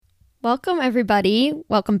Welcome, everybody.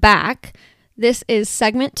 Welcome back. This is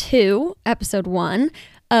segment 2, episode 1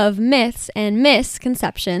 of Myths and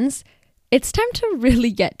Misconceptions. It's time to really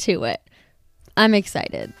get to it. I'm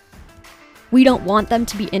excited. We don't want them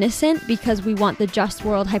to be innocent because we want the just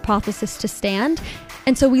world hypothesis to stand,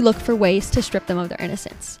 and so we look for ways to strip them of their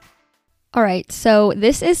innocence. All right, so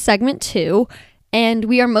this is segment 2, and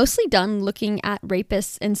we are mostly done looking at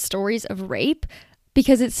rapists and stories of rape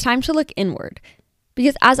because it's time to look inward.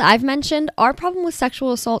 Because as I've mentioned, our problem with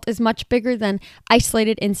sexual assault is much bigger than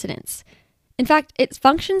isolated incidents. In fact, it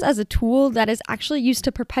functions as a tool that is actually used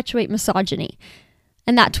to perpetuate misogyny.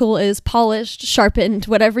 And that tool is polished, sharpened,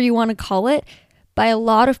 whatever you want to call it, by a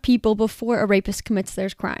lot of people before a rapist commits their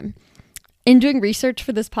crime. In doing research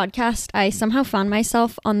for this podcast, I somehow found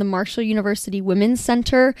myself on the Marshall University Women's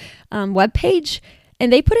Center webpage,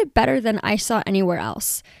 and they put it better than I saw anywhere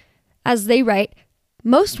else. As they write,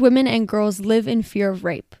 most women and girls live in fear of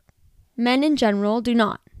rape. Men in general do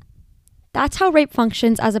not. That's how rape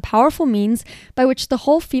functions as a powerful means by which the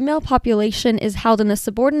whole female population is held in a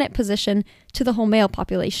subordinate position to the whole male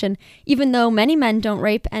population, even though many men don't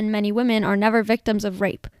rape and many women are never victims of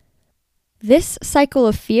rape. This cycle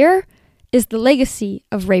of fear is the legacy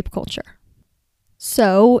of rape culture.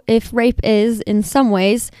 So, if rape is, in some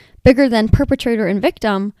ways, bigger than perpetrator and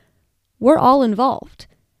victim, we're all involved.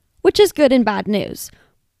 Which is good and bad news.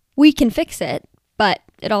 We can fix it, but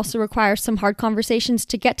it also requires some hard conversations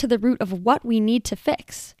to get to the root of what we need to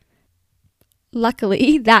fix.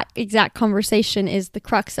 Luckily, that exact conversation is the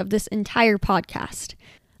crux of this entire podcast.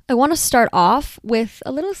 I want to start off with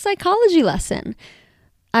a little psychology lesson.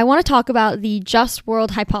 I want to talk about the just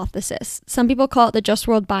world hypothesis. Some people call it the just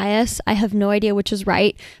world bias. I have no idea which is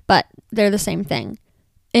right, but they're the same thing.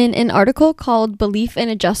 In an article called Belief in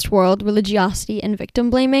a Just World, Religiosity and Victim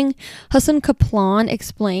Blaming, Hassan Kaplan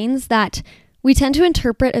explains that we tend to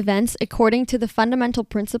interpret events according to the fundamental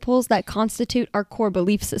principles that constitute our core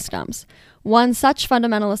belief systems. One such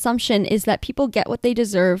fundamental assumption is that people get what they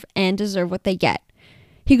deserve and deserve what they get.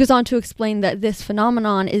 He goes on to explain that this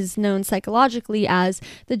phenomenon is known psychologically as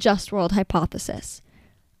the just world hypothesis.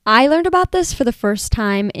 I learned about this for the first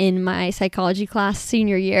time in my psychology class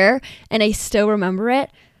senior year, and I still remember it.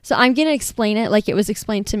 So I'm going to explain it like it was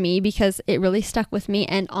explained to me because it really stuck with me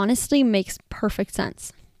and honestly makes perfect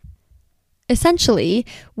sense. Essentially,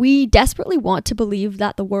 we desperately want to believe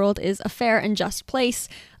that the world is a fair and just place,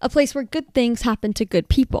 a place where good things happen to good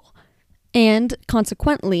people. And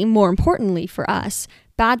consequently, more importantly for us,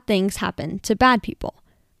 bad things happen to bad people.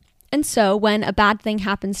 And so when a bad thing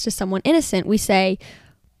happens to someone innocent, we say,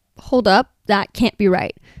 hold up, that can't be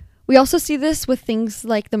right. We also see this with things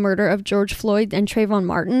like the murder of George Floyd and Trayvon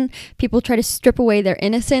Martin. People try to strip away their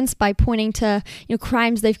innocence by pointing to,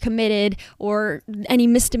 crimes they've committed or any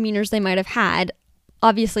misdemeanors they might have had.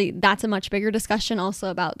 Obviously, that's a much bigger discussion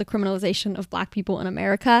also about the criminalization of Black people in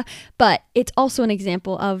America, but it's also an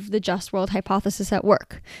example of the just world hypothesis at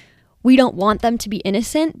work. We don't want them to be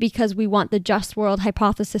innocent because we want the just world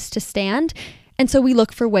hypothesis to stand, and so we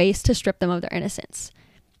look for ways to strip them of their innocence.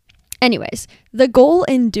 Anyways, the goal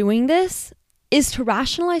in doing this is to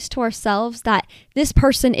rationalize to ourselves that this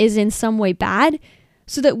person is in some way bad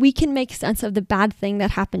so that we can make sense of the bad thing that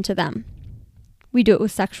happened to them. We do it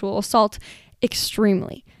with sexual assault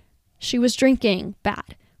extremely. She was drinking,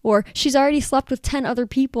 bad. Or she's already slept with 10 other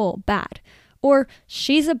people, bad. Or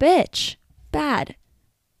she's a bitch, bad.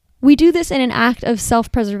 We do this in an act of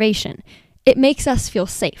self-preservation. It makes us feel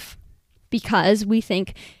safe because we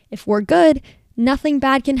think if we're good, nothing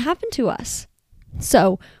bad can happen to us.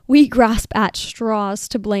 So we grasp at straws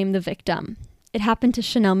to blame the victim. It happened to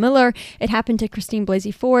Chanel Miller. It happened to Christine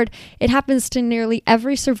Blasey Ford. It happens to nearly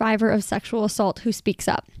every survivor of sexual assault who speaks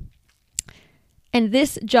up. And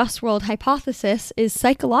this just world hypothesis is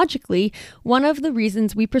psychologically one of the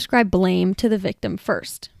reasons we prescribe blame to the victim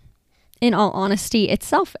first. In all honesty, it's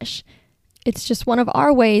selfish. It's just one of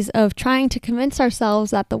our ways of trying to convince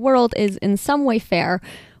ourselves that the world is in some way fair,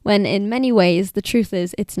 when in many ways the truth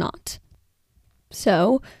is it's not.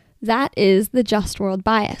 So that is the just world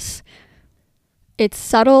bias. It's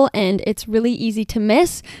subtle and it's really easy to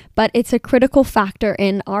miss, but it's a critical factor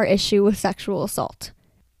in our issue with sexual assault.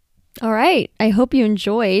 All right, I hope you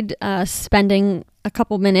enjoyed spending a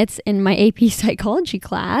couple minutes in my AP psychology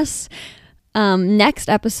class. Next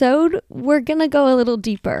episode, we're gonna go a little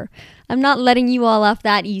deeper. I'm not letting you all off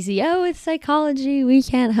that easy. Oh, it's psychology, we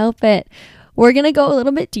can't help it. We're going to go a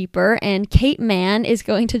little bit deeper, and Kate Manne is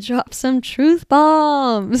going to drop some truth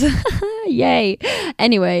bombs. Yay.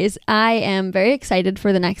 Anyways, I am very excited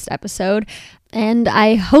for the next episode, and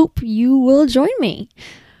I hope you will join me.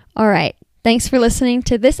 All right. Thanks for listening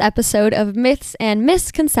to this episode of Myths and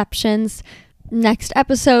Misconceptions. Next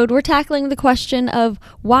episode, we're tackling the question of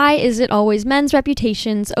why is it always men's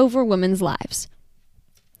reputations over women's lives?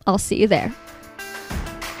 I'll see you there.